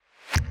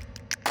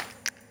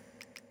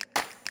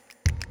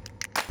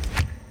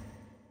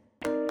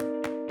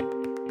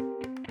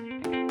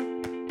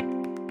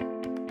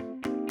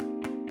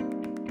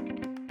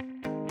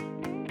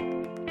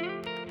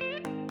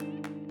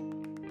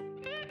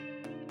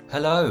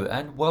Hello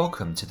and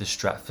welcome to the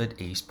Stratford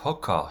East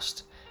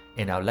podcast.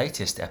 In our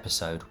latest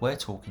episode, we're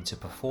talking to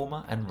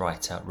performer and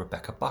writer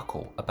Rebecca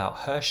Buckle about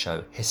her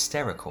show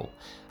Hysterical,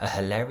 a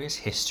hilarious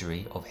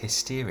history of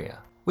hysteria.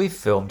 We've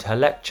filmed her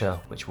lecture,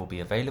 which will be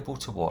available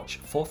to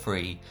watch for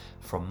free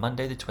from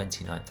Monday the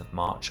 29th of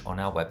March on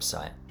our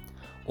website.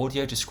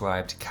 Audio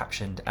described,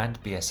 captioned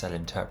and BSL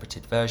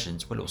interpreted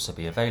versions will also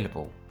be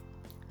available.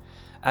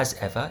 As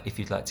ever, if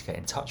you'd like to get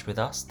in touch with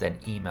us, then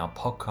email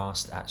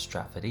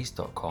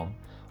podcast@stratfordeast.com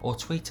or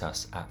tweet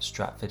us at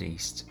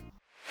stratfordeast.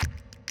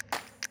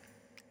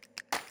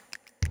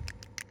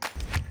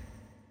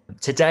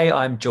 Today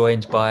I'm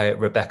joined by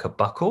Rebecca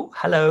Buckle.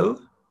 Hello.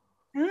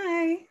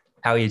 Hi.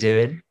 How are you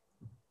doing?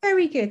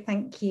 Very good,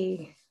 thank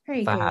you.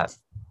 Very Fab. good.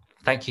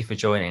 Thank you for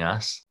joining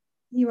us.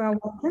 You are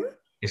welcome.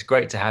 It's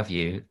great to have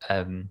you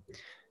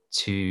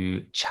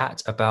to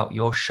chat about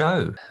your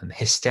show,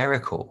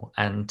 Hysterical.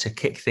 And to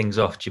kick things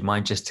off, do you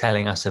mind just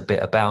telling us a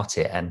bit about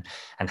it and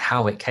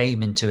how it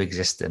came into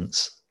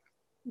existence?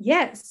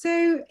 Yeah,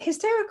 so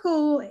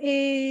Hysterical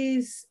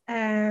is,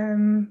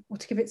 or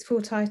to give its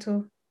full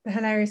title, The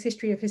Hilarious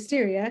History of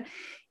Hysteria,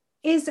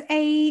 is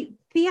a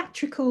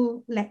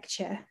theatrical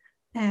lecture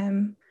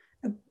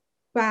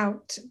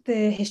about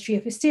the history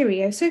of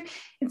hysteria. So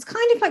it's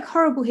kind of like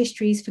Horrible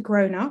Histories for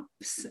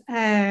grown-ups,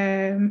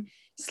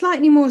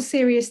 slightly more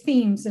serious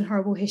themes than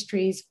Horrible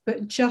Histories,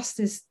 but just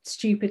as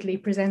stupidly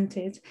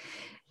presented.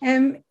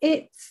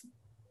 It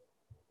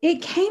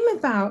came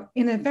about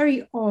in a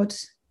very odd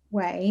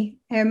way.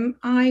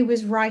 I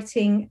was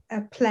writing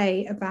a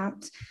play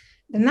about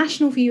the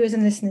National Viewers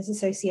and Listeners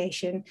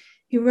Association,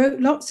 who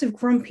wrote lots of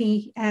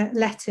grumpy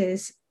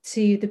letters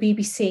to the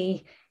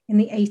BBC in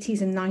the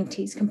 80s and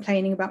 90s,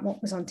 complaining about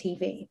what was on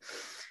TV.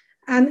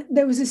 And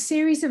there was a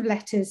series of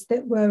letters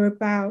that were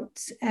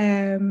about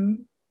a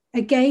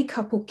gay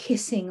couple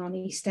kissing on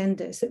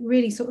EastEnders that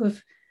really sort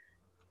of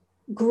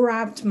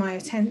grabbed my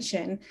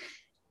attention.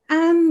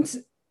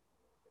 And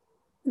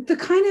the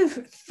kind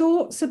of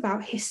thoughts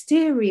about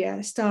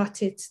hysteria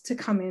started to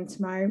come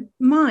into my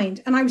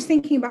mind. And I was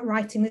thinking about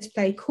writing this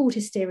play called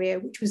Hysteria,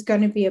 which was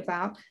going to be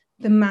about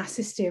the mass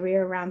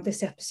hysteria around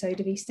this episode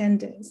of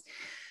EastEnders.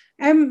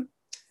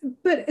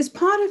 But as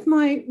part of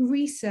my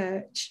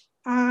research,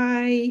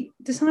 I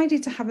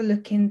decided to have a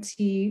look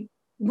into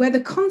where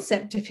the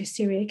concept of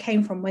hysteria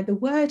came from, where the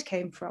word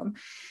came from.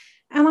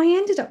 And I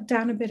ended up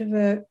down a bit of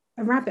a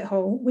rabbit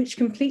hole, which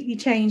completely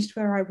changed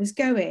where I was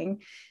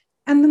going.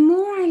 And the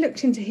more I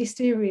looked into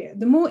hysteria,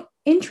 the more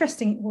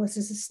interesting it was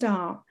as a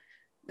start,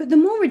 but the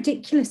more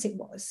ridiculous it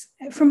was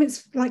from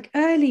its like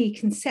early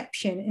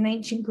conception in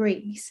ancient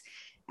Greece.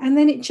 And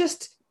then it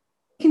just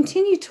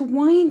continued to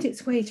wind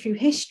its way through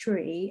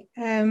history,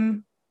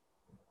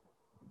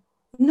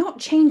 not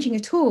changing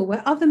at all.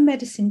 Where other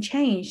medicine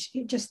changed,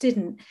 it just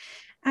didn't.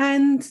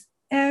 And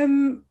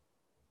as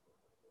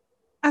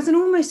an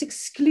almost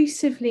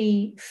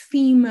exclusively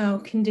female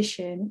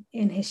condition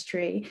in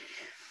history,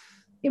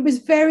 it was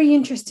very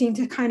interesting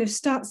to kind of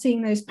start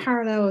seeing those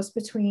parallels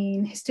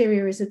between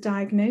hysteria as a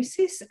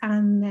diagnosis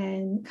and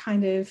then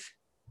kind of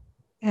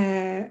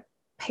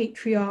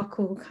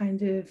patriarchal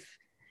kind of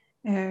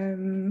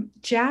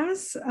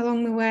jazz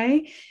along the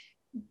way.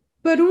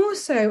 But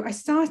also I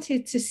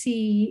started to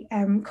see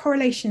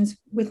correlations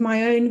with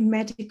my own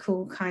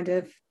medical kind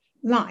of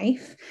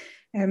life.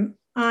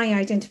 I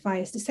identify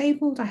as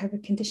disabled. I have a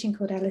condition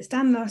called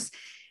Ehlers-Danlos,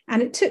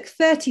 and it took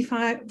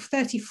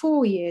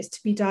 34 years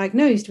to be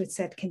diagnosed with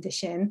said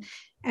condition.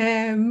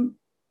 And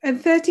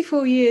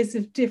 34 years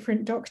of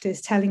different doctors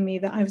telling me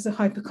that I was a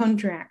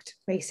hypochondriac,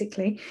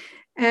 basically.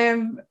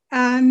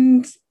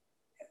 And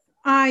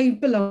I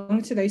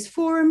belong to those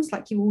forums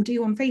like you all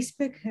do on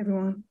Facebook.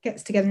 Everyone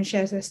gets together and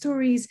shares their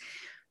stories.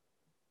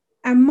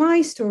 And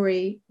my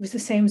story was the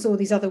same as all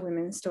these other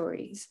women's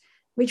stories,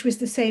 which was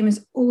the same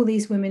as all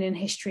these women in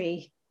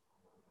history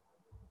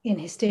in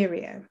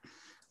hysteria.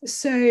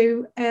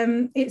 So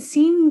it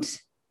seemed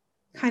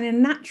kind of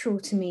natural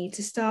to me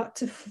to start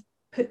to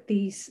put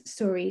these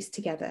stories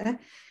together.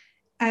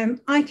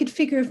 I could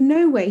figure of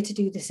no way to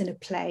do this in a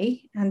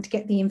play and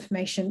get the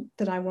information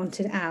that I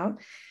wanted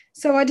out.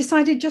 So I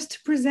decided just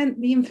to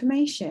present the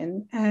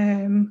information,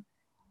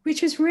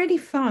 which was really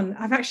fun.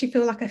 I've actually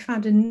feel like I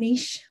found a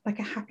niche, like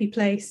a happy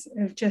place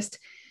of just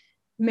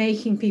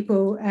making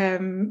people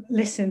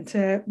listen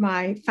to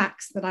my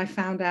facts that I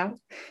found out.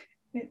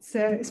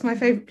 It's my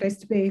favorite place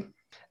to be.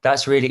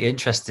 That's really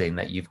interesting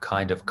that you've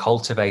kind of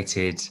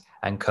cultivated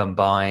and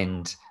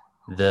combined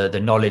the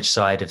knowledge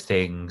side of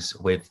things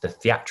with the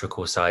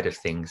theatrical side of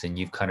things, and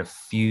you've kind of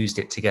fused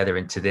it together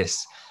into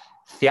this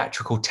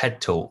theatrical TED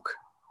Talk.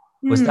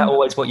 Was that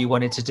always what you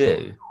wanted to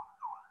do?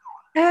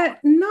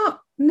 No.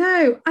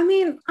 I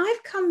mean,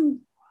 I've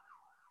come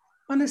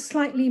on a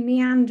slightly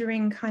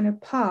meandering kind of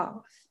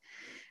path.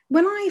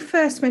 When I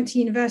first went to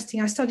university,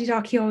 I studied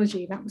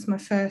archaeology. That was my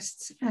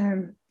first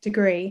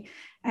degree,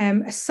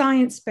 a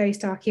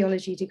science-based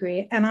archaeology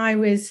degree. And I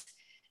was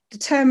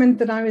determined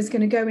that I was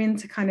going to go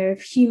into kind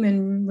of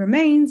human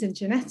remains and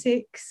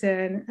genetics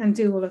and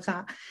do all of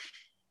that.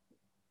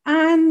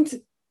 And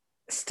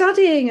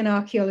studying an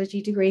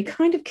archaeology degree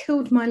kind of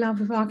killed my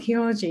love of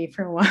archaeology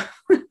for a while.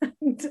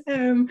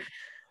 and,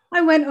 I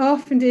went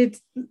off and did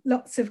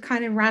lots of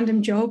kind of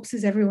random jobs,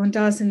 as everyone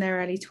does in their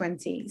early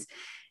 20s.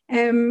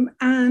 And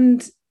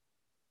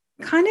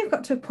kind of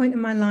got to a point in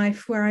my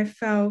life where I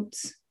felt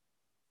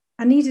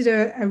I needed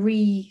a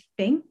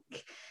rethink.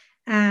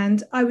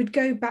 And I would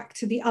go back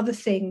to the other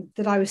thing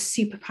that I was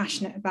super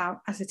passionate about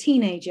as a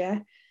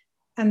teenager,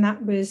 and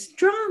that was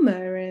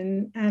drama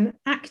and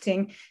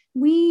acting.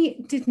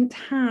 We didn't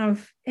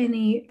have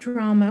any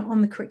drama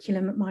on the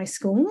curriculum at my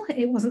school.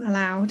 It wasn't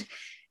allowed.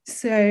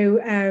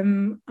 So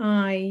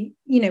I,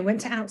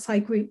 went to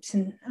outside groups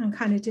and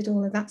kind of did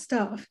all of that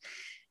stuff.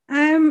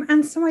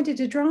 And so I did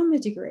a drama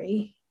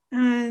degree,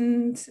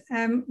 and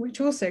which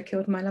also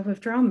killed my love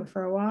of drama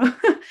for a while.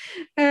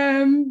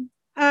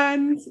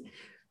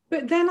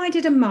 But then I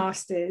did a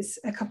master's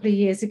a couple of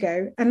years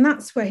ago, and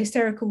that's where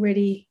Hysterical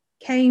really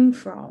came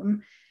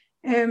from.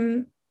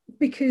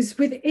 Because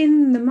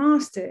within the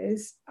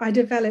master's, I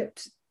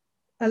developed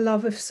a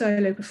love of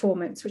solo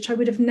performance, which I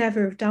would have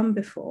never have done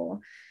before.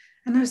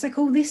 And I was like,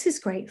 oh, this is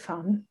great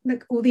fun.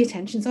 Look, all the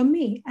attention's on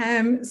me.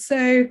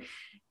 So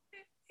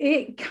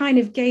it kind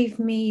of gave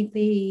me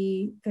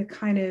the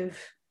kind of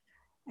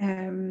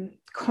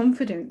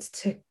confidence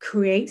to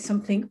create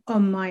something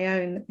on my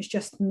own that was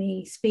just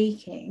me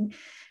speaking.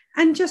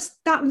 And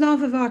just that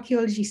love of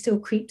archaeology still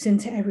creeps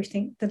into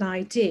everything that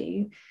I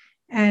do.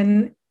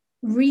 And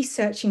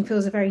researching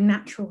feels a very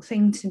natural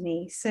thing to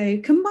me. So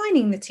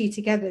combining the two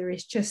together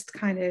is just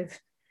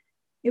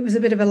it was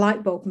a bit of a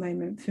light bulb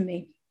moment for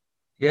me.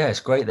 Yeah,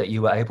 it's great that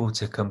you were able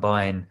to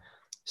combine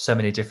so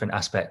many different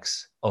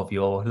aspects of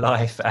your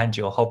life and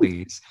your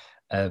hobbies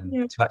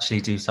to actually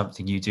do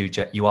something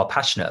you are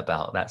passionate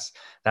about.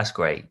 That's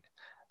great.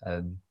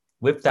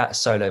 With that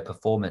solo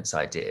performance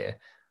idea,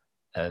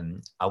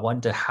 I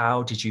wonder,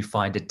 how did you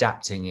find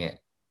adapting it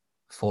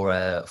for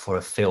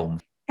a film?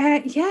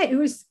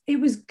 It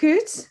was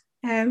good.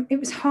 It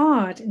was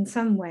hard in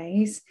some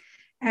ways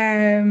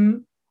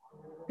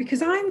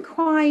because I'm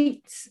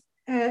quite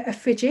a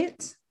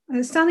fidget.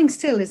 Standing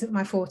still isn't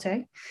my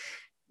forte.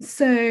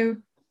 So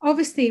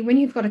obviously, when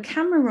you've got a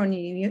camera on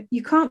you,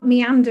 you can't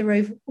meander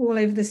all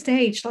over the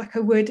stage like I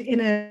would in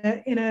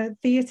a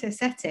theatre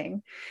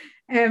setting.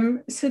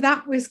 So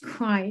that was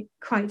quite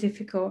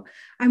difficult.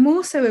 I'm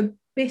also a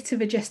bit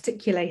of a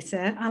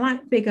gesticulator. I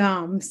like big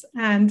arms,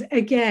 and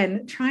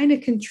again, trying to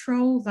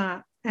control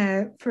that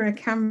for a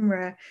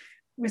camera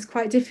was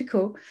quite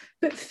difficult.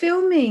 But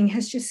filming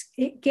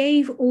it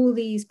gave all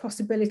these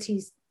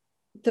possibilities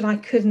that I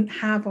couldn't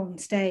have on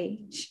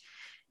stage,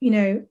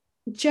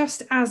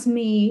 just as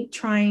me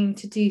trying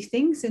to do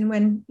things.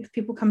 And if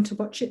people come to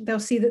watch it, they'll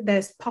see that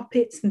there's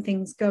puppets and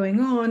things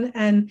going on.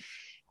 And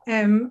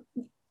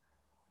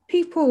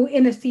people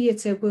in a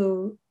theatre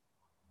will,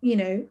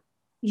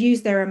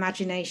 use their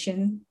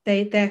imagination.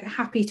 They're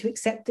happy to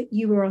accept that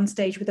you were on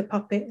stage with a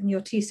puppet and you're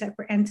two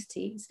separate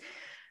entities.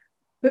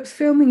 But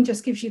filming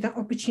just gives you that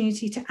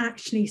opportunity to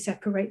actually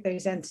separate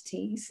those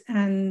entities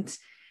and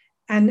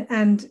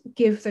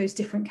give those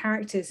different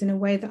characters in a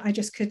way that I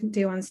just couldn't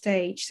do on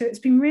stage. So it's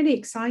been really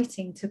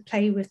exciting to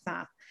play with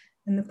that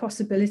and the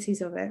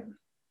possibilities of it.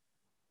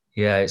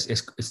 Yeah,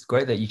 it's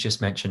great that you just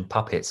mentioned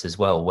puppets as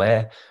well,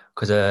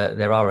 because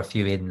there are a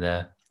few in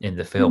the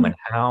film. And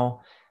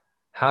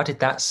how did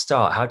that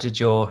start? How did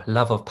your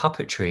love of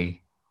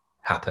puppetry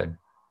happen?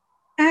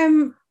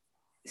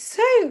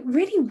 So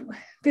really,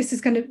 this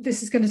is going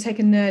to take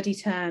a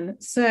nerdy turn.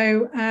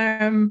 So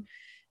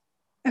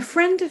a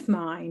friend of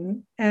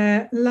mine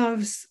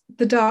loves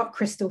the Dark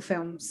Crystal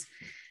films,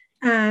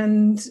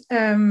 and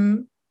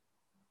I'd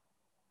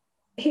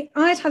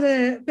had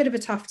a bit of a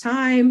tough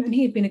time, and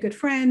he had been a good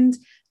friend.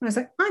 And I was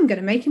like, I'm going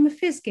to make him a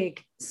fizz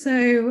gig.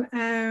 So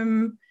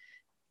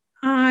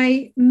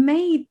I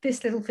made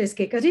this little fizz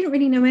gig. I didn't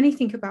really know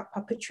anything about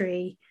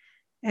puppetry.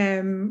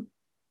 And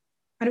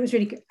it was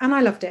really good. And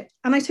I loved it.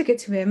 And I took it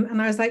to him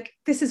and I was like,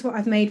 this is what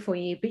I've made for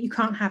you, but you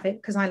can't have it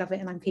because I love it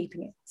and I'm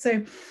keeping it.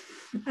 So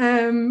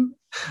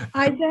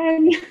I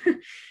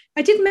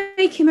did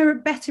make him a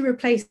better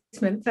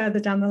replacement further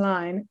down the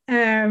line.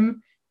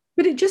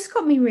 But it just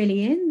got me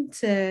really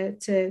into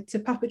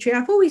puppetry.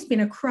 I've always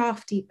been a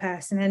crafty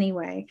person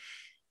anyway.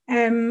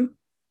 And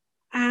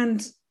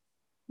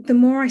the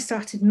more I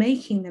started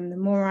making them, the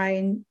more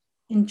I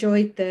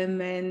enjoyed them.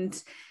 And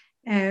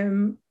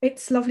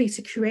it's lovely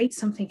to create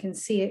something and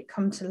see it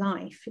come to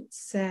life.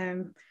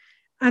 But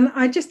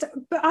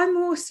I'm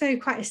also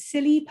quite a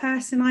silly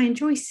person. I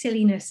enjoy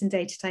silliness in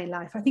day-to-day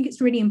life. I think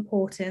it's really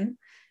important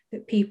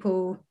that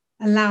people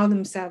allow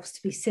themselves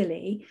to be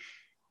silly.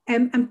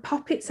 And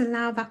puppets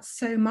allow that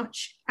so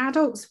much.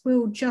 Adults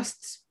will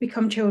just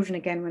become children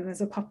again when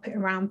there's a puppet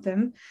around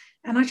them.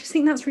 And I just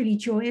think that's really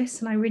joyous,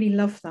 and I really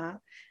love that.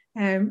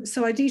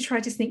 So I do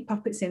try to sneak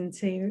puppets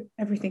into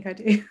everything I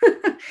do.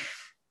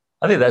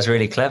 I think that's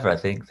really clever. I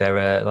think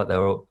they're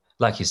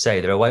like you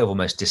say, they're a way of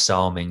almost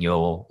disarming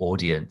your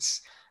audience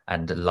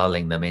and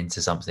lulling them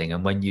into something.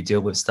 And when you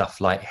deal with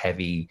stuff like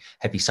heavy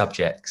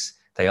subjects,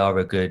 they are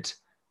a good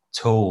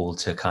tool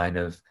to kind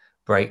of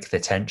break the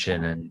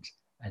tension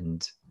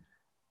and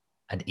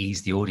and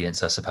ease the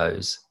audience, I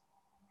suppose.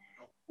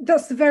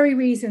 That's the very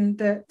reason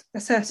that a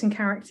certain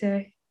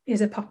character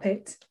is a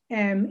puppet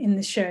in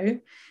the show,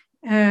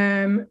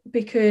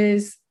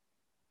 because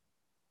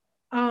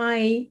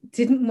I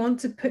didn't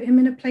want to put him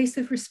in a place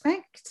of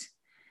respect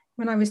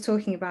when I was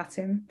talking about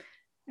him.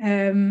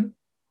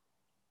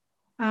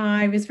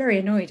 I was very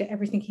annoyed at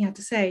everything he had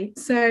to say.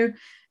 So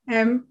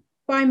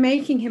by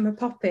making him a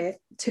puppet,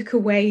 took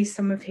away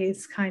some of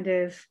his kind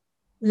of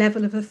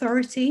level of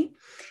authority.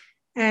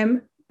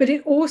 But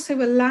it also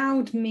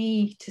allowed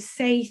me to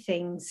say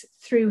things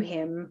through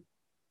him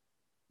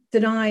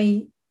that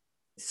I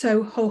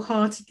so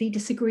wholeheartedly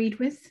disagreed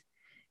with,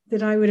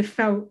 that I would have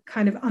felt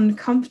kind of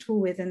uncomfortable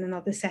with in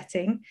another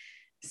setting.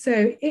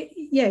 So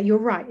yeah, you're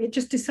right. It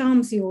just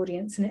disarms the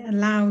audience and it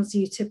allows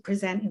you to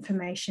present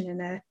information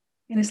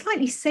in a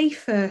slightly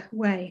safer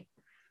way.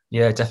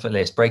 Yeah, definitely.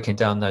 It's breaking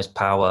down those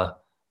power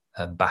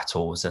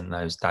battles and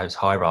those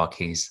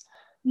hierarchies.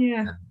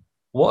 Yeah.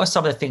 What are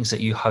some of the things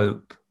that you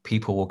hope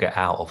people will get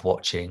out of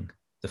watching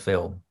the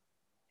film?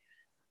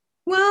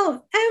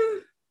 Well,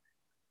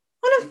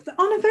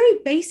 on a very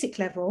basic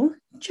level,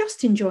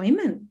 just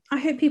enjoyment. I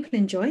hope people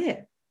enjoy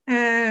it.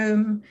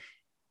 You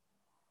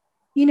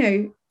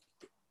know,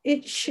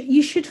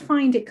 you should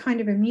find it kind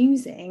of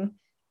amusing,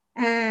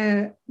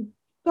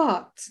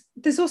 but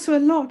there's also a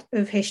lot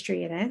of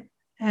history in it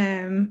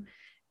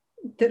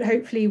that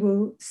hopefully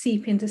will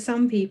seep into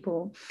some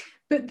people.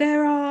 But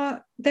there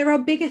are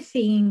bigger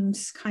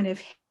themes kind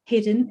of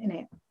hidden in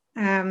it,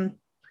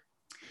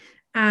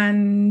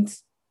 and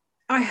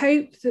I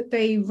hope that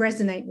they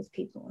resonate with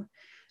people.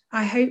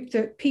 I hope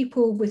that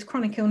people with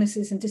chronic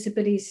illnesses and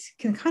disabilities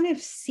can kind of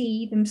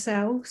see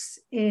themselves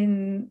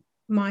in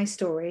my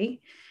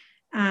story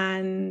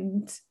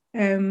and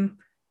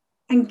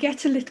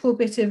get a little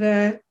bit of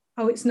a,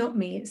 oh, it's not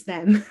me, it's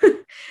them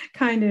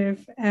kind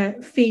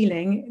of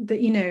feeling that,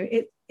 you know,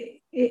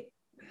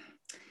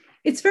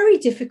 it's very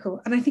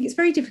difficult. And I think it's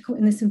very difficult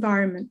in this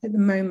environment at the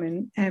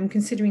moment,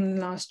 considering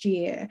the last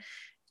year,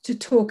 to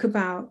talk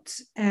about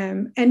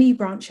any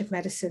branch of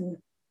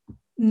medicine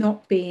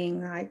not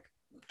being like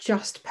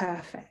just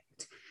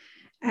perfect.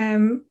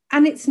 And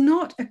it's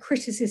not a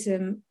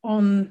criticism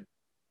on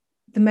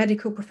the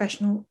medical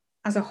professional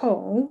as a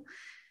whole,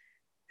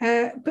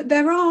 but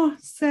there are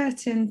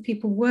certain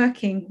people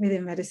working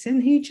within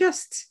medicine who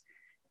just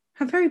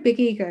have very big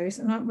egos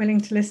and aren't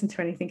willing to listen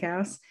to anything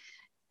else.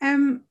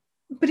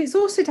 But it's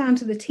also down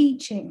to the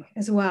teaching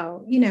as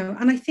well, you know,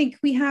 and I think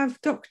we have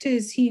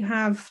doctors who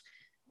have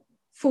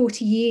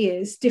 40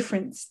 years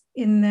difference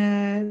in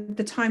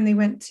the time they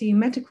went to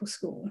medical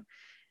school.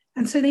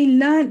 And so they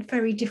learned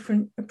very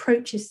different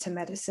approaches to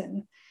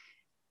medicine.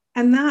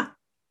 And that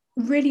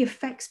really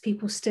affects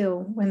people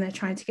still when they're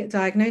trying to get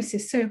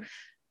diagnosis. So,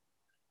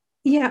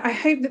 yeah, I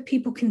hope that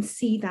people can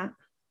see that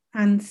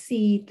and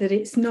see that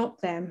it's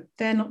not them,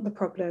 they're not the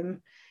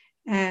problem.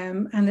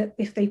 And that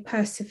if they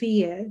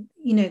persevere,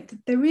 you know,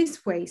 there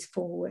is ways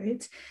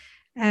forward.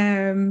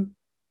 And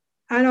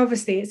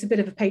obviously it's a bit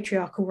of a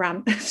patriarchal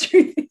rant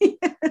through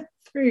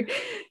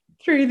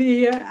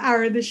the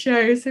hour of the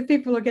show, so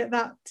people will get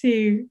that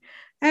too.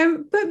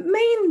 But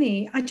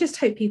mainly, I just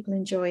hope people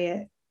enjoy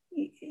it.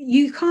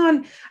 You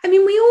can't. I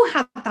mean, we all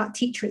had that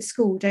teacher at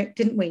school,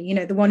 didn't we? You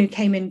know, the one who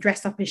came in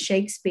dressed up as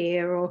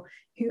Shakespeare or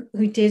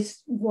who did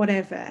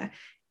whatever,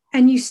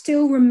 and you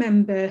still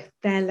remember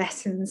their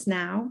lessons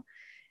now.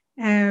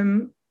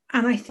 And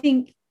I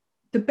think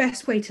the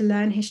best way to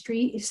learn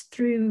history is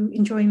through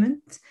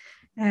enjoyment.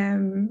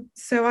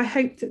 So I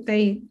hope that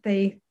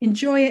they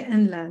enjoy it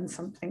and learn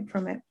something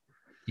from it.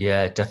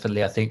 Yeah,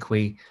 definitely. I think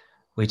we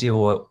do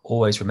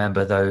always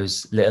remember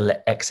those little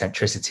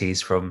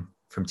eccentricities from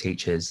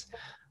teachers.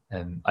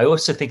 I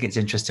also think it's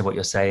interesting what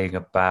you're saying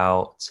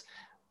about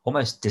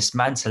almost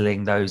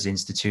dismantling those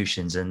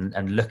institutions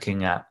and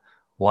looking at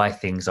why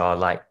things are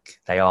like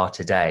they are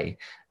today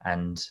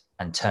and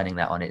turning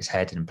that on its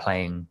head and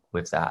playing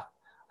with that.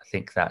 I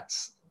think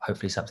that's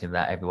hopefully something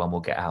that everyone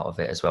will get out of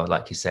it as well.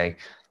 Like you say,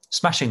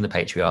 smashing the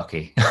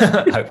patriarchy,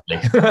 hopefully.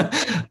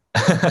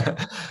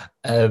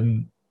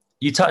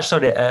 You touched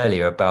on it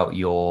earlier about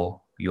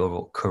your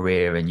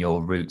career and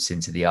your roots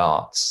into the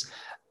arts.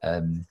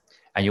 And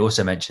you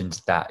also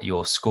mentioned that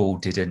your school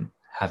didn't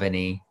have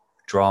any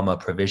drama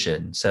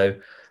provision. So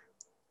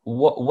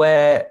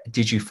where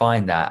did you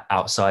find that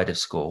outside of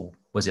school?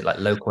 Was it like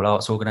local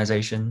arts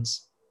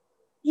organizations?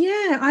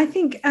 Yeah, I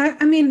think,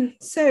 I mean,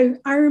 so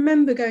I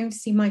remember going to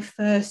see my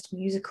first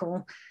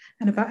musical,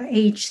 and about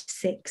age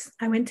 6,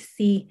 I went to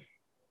see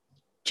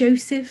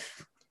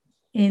Joseph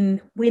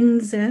in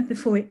Windsor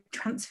before it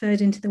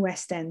transferred into the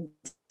West End.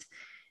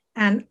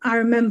 And I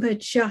remember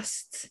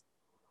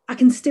I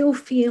can still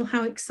feel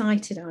how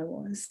excited I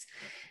was.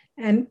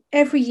 And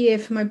every year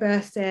for my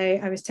birthday,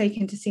 I was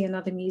taken to see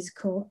another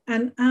musical.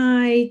 And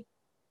I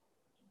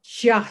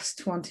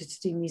just wanted to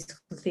do musical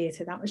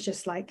theatre. That was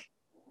just like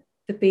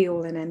the be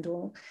all and end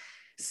all.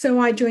 So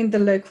I joined the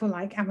local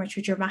like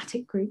amateur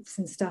dramatic groups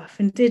and stuff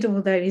and did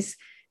all those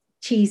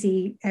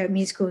cheesy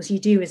musicals you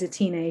do as a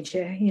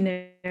teenager, you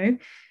know.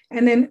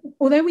 And then,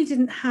 although we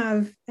didn't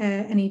have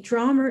any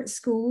drama at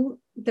school,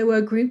 there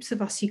were groups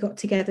of us who got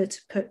together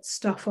to put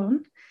stuff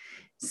on.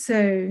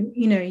 So,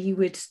 you know, you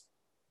would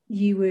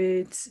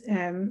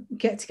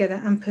get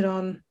together and put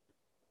on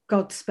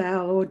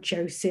Godspell or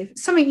Joseph,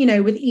 something, you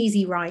know, with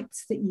easy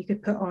rights that you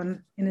could put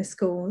on in a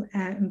school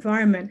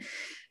environment.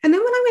 And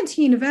then when I went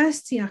to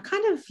university, I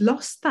kind of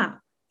lost that.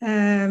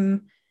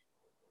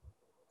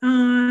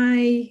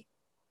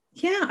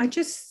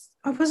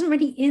 I wasn't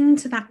really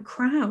into that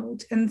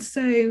crowd. And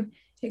so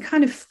it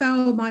kind of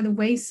fell by the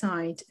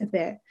wayside a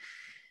bit.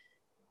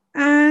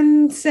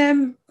 And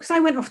because I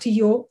went off to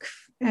York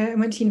and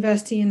went to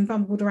university and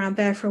bumbled around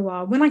there for a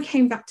while. When I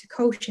came back to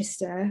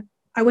Colchester,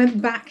 I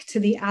went back to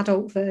the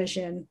adult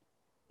version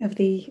of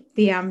the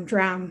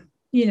Amdram,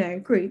 you know,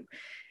 group,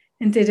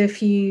 and did a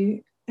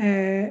few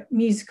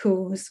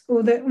musicals,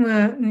 or that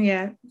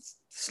were,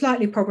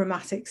 slightly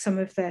problematic, some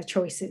of their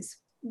choices,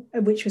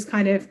 which was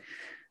kind of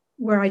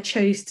where I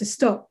chose to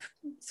stop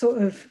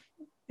sort of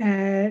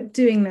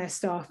doing their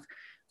stuff.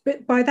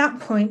 But by that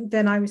point,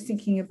 then I was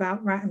thinking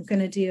about, right, I'm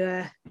going to do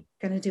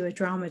a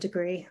drama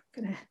degree.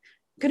 I'm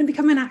going to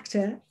become an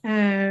actor.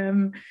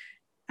 And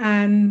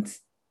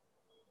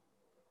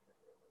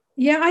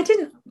yeah, I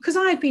didn't, because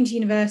I had been to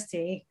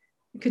university,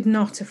 I could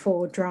not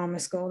afford drama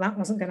school. That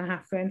wasn't going to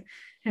happen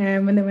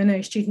when there were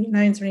no student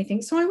loans or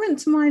anything. So I went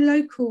to my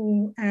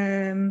local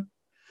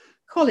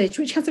college,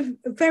 which has a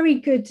very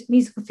good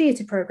musical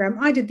theatre programme.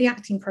 I did the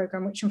acting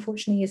programme, which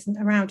unfortunately isn't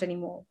around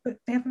anymore, but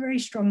they have a very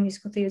strong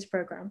musical theatre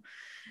programme.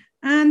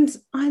 And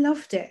I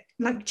loved it,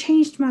 like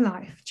changed my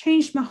life,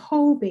 changed my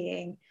whole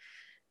being.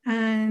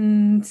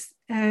 And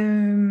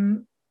I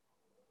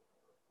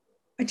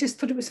just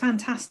thought it was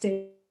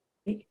fantastic.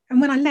 And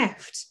when I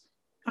left,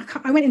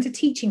 I went into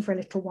teaching for a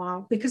little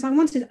while because I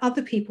wanted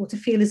other people to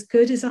feel as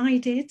good as I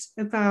did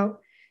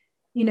about,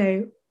 you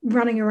know,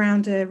 running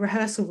around a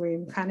rehearsal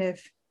room, kind of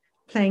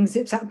playing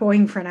Zip Zap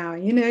Boing for an hour,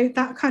 you know,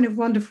 that kind of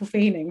wonderful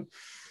feeling.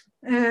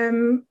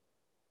 And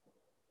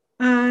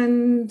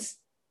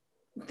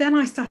then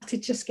I started to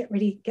just get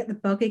the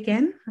bug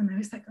again. And I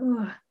was like, oh,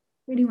 I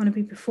really want to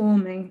be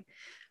performing.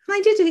 And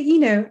I did it, you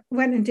know,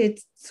 went and did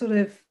sort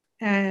of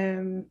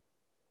a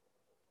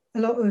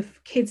lot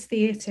of kids'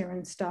 theatre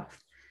and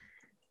stuff.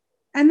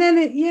 And then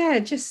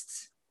it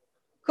just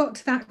got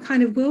to that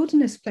kind of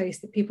wilderness place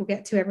that people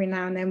get to every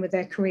now and then with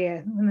their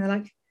career. And they're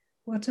like,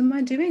 what am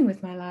I doing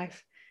with my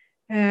life?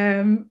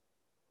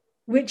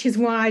 Which is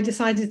why I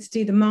decided to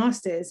do the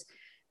Masters,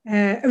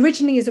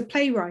 originally as a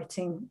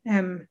playwriting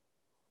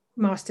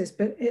Masters,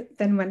 but it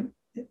then went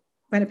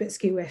a bit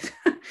skew with.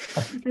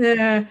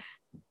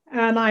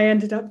 And I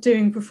ended up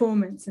doing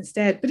performance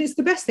instead. But it's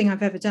the best thing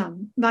I've ever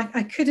done. Like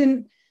I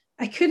couldn't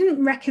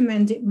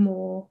recommend it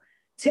more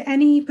to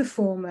any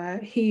performer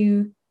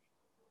who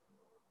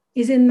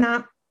is in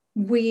that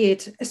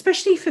weird,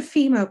 especially for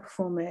female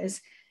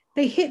performers,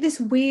 they hit this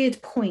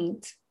weird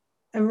point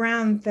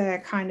around their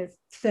kind of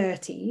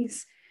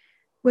 30s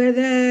where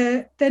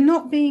they're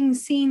not being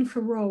seen for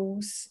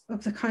roles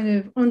of the kind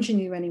of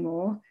ingenue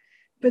anymore,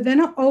 but they're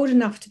not old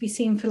enough to be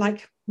seen for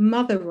like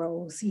mother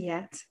roles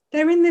yet.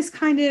 They're in this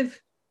kind of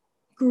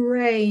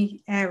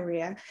grey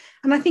area.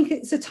 And I think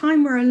it's a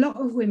time where a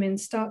lot of women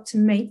start to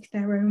make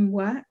their own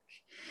work.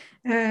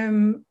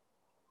 And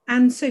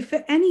so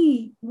for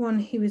anyone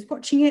who is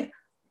watching it,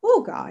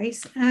 or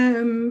guys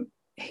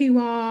who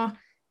are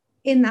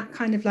in that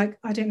kind of like,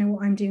 I don't know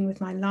what I'm doing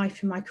with my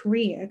life and my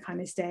career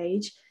kind of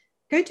stage,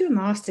 go do a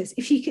Masters.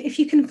 If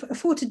you can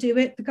afford to do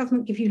it, the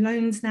government give you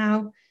loans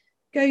now,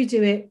 go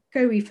do it,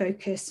 go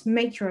refocus,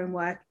 make your own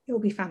work. It will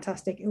be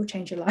fantastic. It will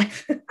change your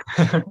life.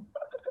 I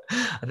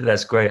think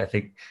that's great. I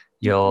think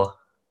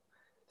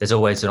there's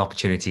always an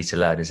opportunity to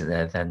learn, isn't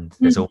there? And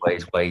there's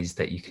always ways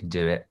that you can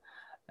do it.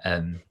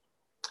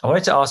 I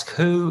wanted to ask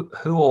who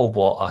or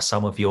what are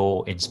some of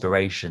your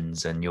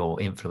inspirations and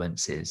your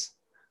influences?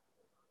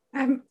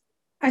 I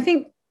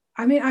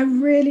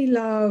really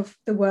love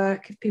the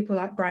work of people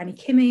like Bryony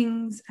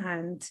Kimmings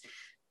and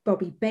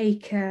Bobby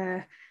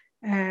Baker.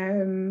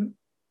 I've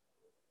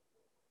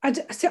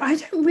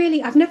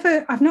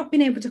not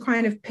been able to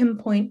kind of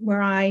pinpoint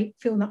where I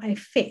feel that I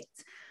fit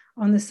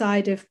on the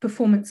side of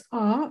performance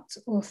art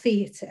or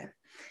theatre.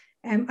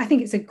 I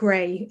think it's a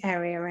grey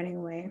area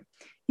anyway.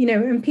 You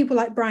know, and people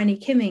like Bryony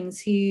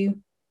Kimmings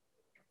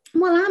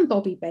and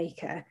Bobby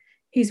Baker,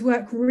 whose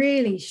work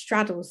really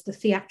straddles the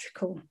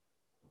theatrical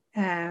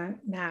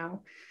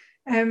now.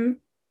 And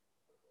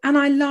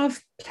I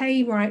love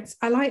playwrights.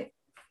 I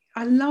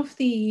love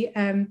the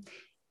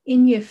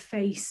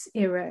in-your-face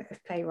era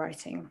of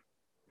playwriting.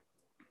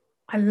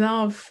 I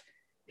love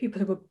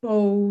people who are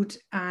bold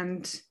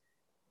and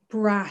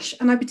brash.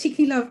 And I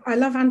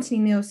love Anthony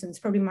Neilson. It's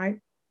probably my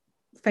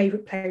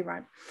favourite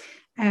playwright.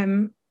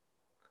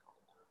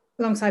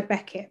 Alongside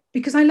Beckett,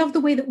 because I love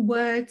the way that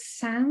words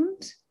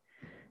sound.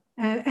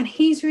 And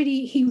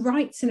he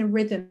writes in a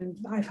rhythm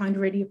that I find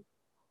really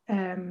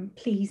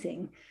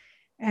pleasing.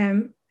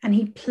 And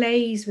he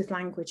plays with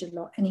language a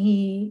lot. And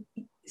he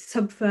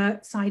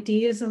subverts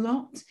ideas a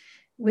lot,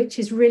 which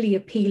is really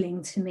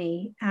appealing to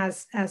me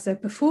as a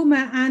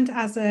performer and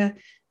as a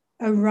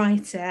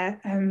writer.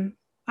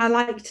 I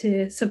like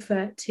to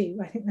subvert too.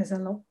 I think there's a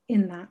lot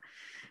in that.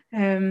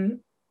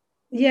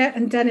 Yeah,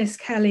 and Dennis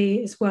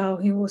Kelly as well,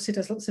 who also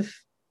does lots of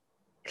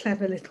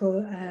clever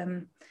little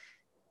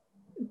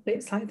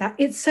bits like that.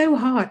 It's so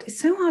hard. It's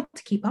so hard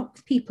to keep up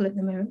with people at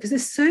the moment because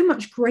there's so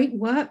much great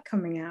work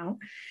coming out.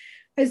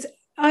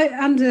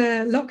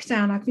 Under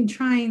lockdown, I've been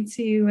trying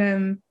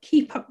to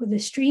keep up with the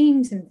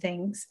streams and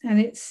things, and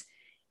it's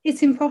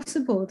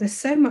impossible. There's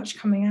so much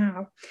coming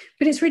out,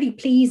 but it's really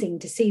pleasing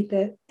to see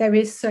that there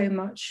is so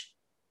much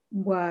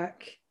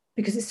work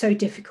because it's so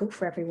difficult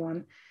for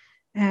everyone.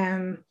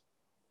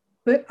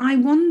 But I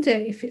wonder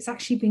if it's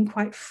actually been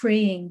quite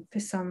freeing for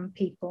some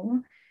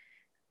people,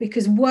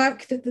 because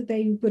work that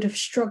they would have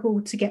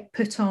struggled to get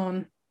put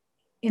on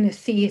in a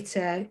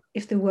theatre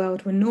if the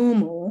world were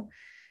normal,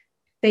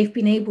 they've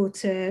been able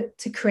to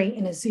create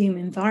in a Zoom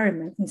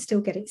environment and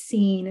still get it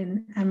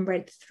seen and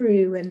read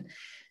through.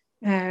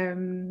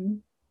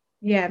 And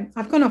yeah,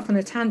 I've gone off on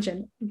a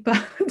tangent,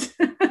 but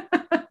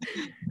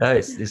no,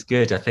 it's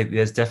good. I think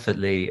there's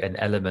definitely an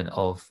element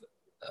of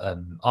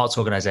arts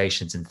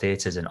organizations and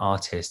theatres and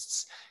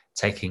artists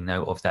taking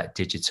note of that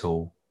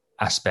digital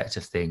aspect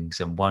of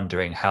things and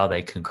wondering how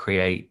they can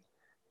create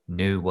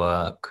new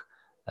work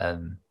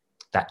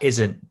that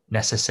isn't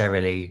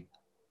necessarily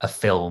a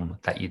film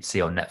that you'd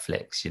see on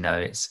Netflix. You know,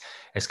 it's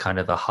kind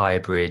of a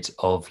hybrid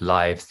of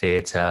live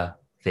theatre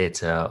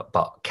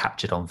but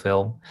captured on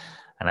film.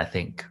 And I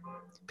think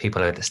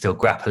people are still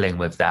grappling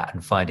with that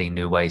and finding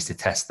new ways to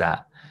test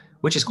that,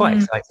 which is quite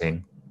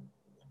exciting.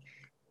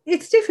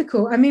 It's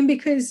difficult. I mean,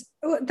 because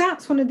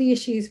that's one of the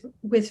issues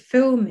with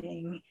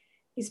filming,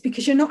 is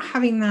because you're not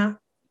having that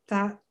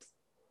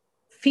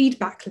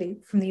feedback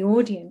loop from the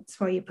audience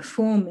while you're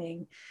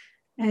performing.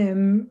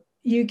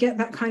 You get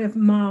that kind of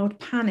mild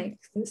panic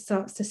that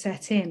starts to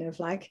set in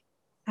of like,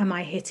 am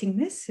I hitting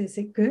this? Is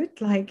it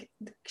good? Like,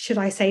 should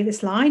I say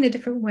this line a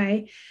different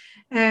way?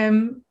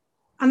 And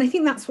I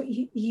think that's what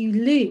you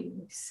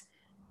lose.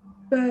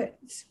 But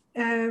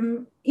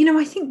you know,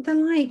 I think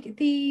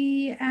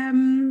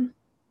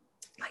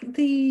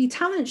the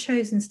talent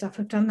shows and stuff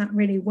have done that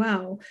really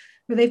well,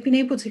 where they've been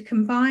able to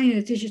combine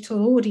a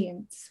digital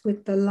audience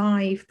with the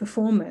live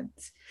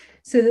performance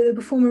so that the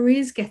performer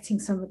is getting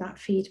some of that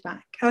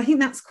feedback. I think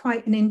that's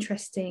quite an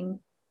interesting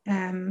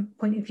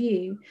point of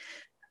view.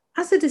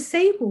 As a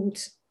disabled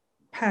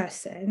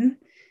person,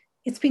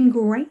 it's been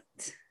great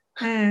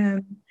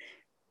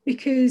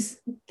because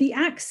the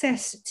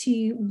access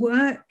to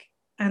work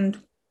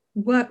and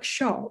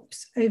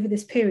workshops over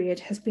this period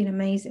has been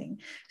amazing.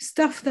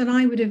 Stuff that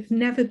I would have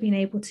never been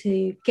able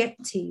to get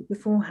to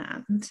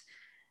beforehand,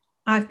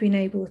 I've been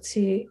able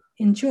to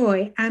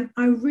enjoy. And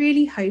I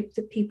really hope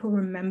that people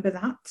remember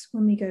that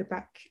when we go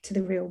back to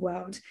the real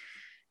world.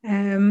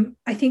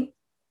 I think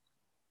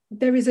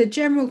there is a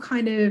general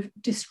kind of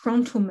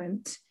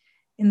disgruntlement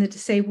in the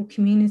disabled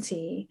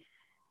community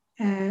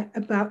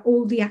about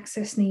all the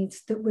access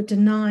needs that were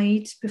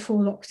denied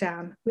before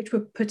lockdown, which were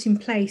put in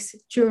place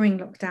during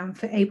lockdown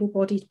for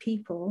able-bodied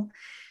people.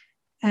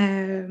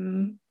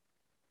 And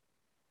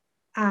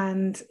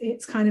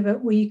it's kind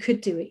of well, you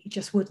could do it, you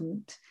just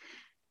wouldn't.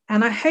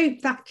 And I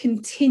hope that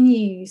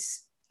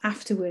continues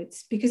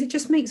afterwards, because it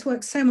just makes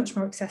work so much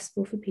more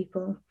accessible for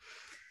people.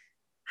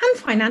 And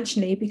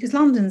financially, because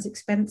London's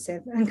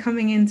expensive, and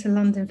coming into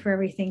London for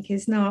everything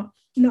is not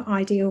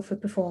ideal for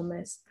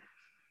performers.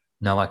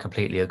 No, I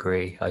completely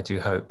agree. I do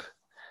hope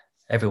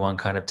everyone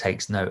kind of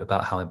takes note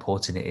about how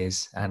important it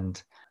is,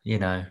 and you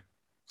know,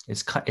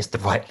 it's the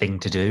right thing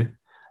to do.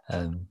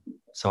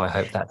 So I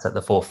hope that's at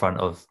the forefront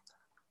of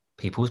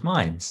people's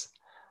minds.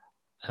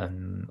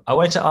 I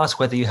wanted to ask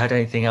whether you had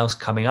anything else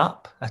coming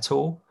up at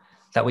all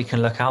that we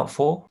can look out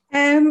for.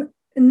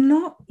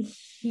 Not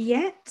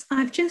yet.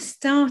 I've just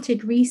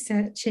started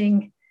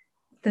researching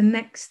the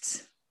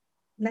next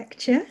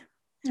lecture,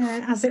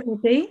 as it will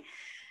be.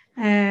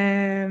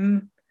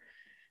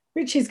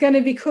 Which is going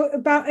to be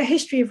about a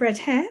history of red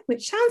hair,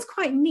 which sounds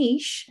quite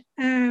niche,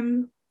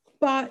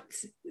 but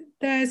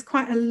there's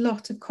quite a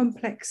lot of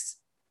complex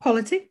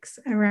politics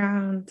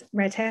around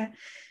red hair,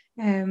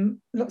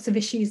 lots of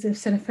issues of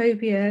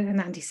xenophobia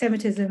and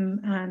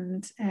anti-Semitism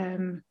and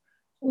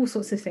all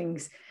sorts of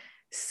things.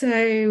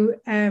 So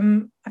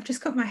I've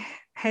just got my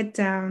head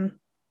down.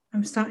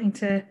 I'm starting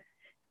to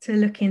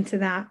look into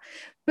that.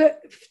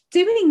 But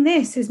doing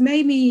this has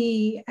made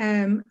me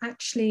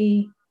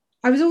actually...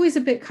 I was always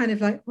a bit kind of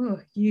like,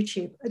 oh,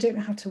 YouTube, I don't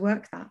know how to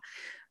work that.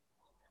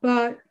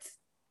 But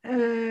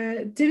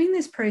doing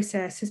this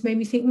process has made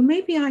me think, well,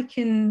 maybe I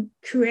can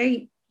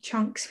create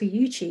chunks for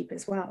YouTube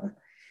as well,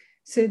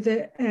 so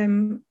that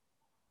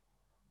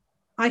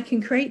I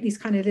can create these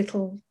kind of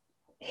little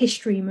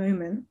history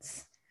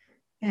moments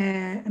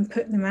and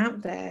put them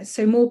out there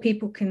so more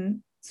people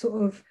can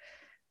sort of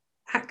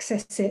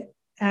access it,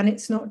 and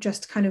it's not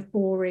just kind of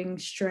boring,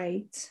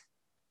 straight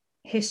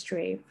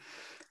history.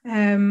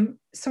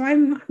 So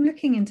I'm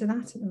looking into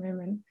that at the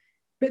moment.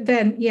 But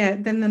then,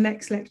 then the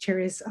next lecture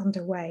is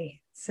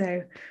underway.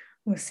 So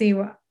we'll see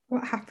what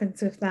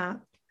happens with that,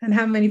 and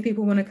how many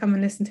people want to come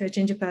and listen to a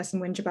ginger person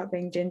whinge about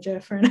being ginger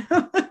for an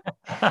hour.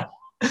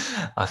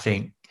 I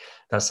think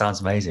that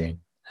sounds amazing.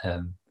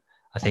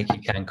 I think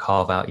you can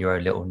carve out your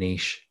own little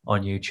niche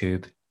on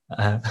YouTube.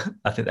 I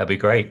think that'd be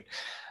great.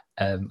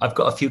 I've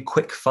got a few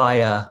quick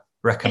fire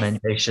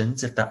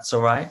recommendations, if that's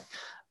all right.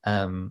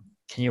 Can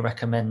you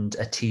recommend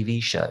a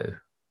TV show?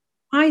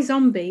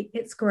 iZombie,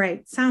 it's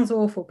great. Sounds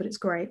awful, but it's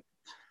great.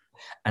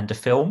 And a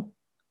film?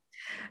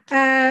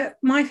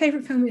 My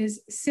favourite film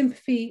is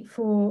Sympathy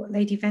for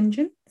Lady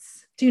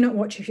Vengeance. Do not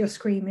watch if you're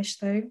squeamish,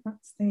 though.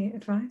 That's the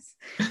advice.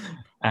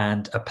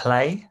 And a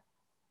play?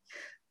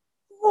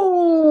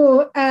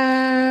 Oh,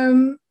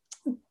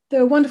 The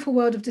Wonderful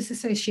World of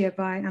Disassociate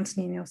by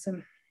Anthony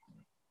Neilson.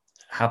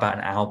 How about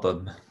an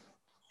album?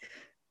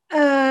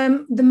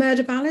 The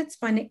Murder Ballads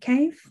by Nick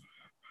Cave.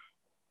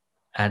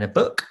 And a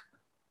book?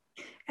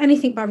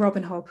 Anything by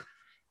Robin Hobb.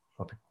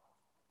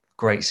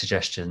 Great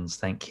suggestions.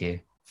 Thank you.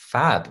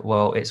 Fab.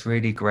 Well, it's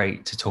really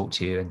great to talk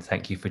to you, and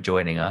thank you for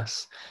joining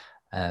us.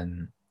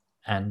 And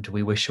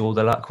we wish you all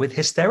the luck with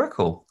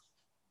Hysterical.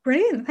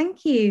 Brilliant.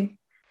 Thank you.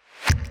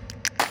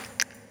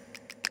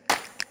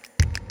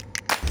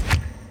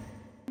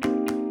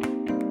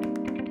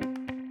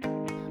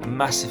 A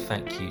massive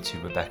thank you to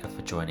Rebecca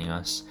for joining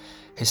us.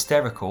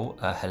 Hysterical,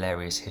 A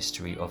Hilarious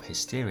History of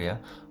Hysteria,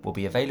 will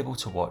be available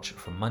to watch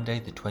from Monday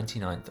the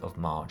 29th of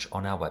March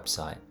on our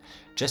website.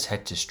 Just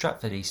head to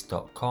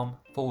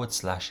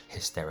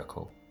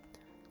stratfordeast.com/hysterical.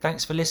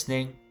 Thanks for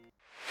listening.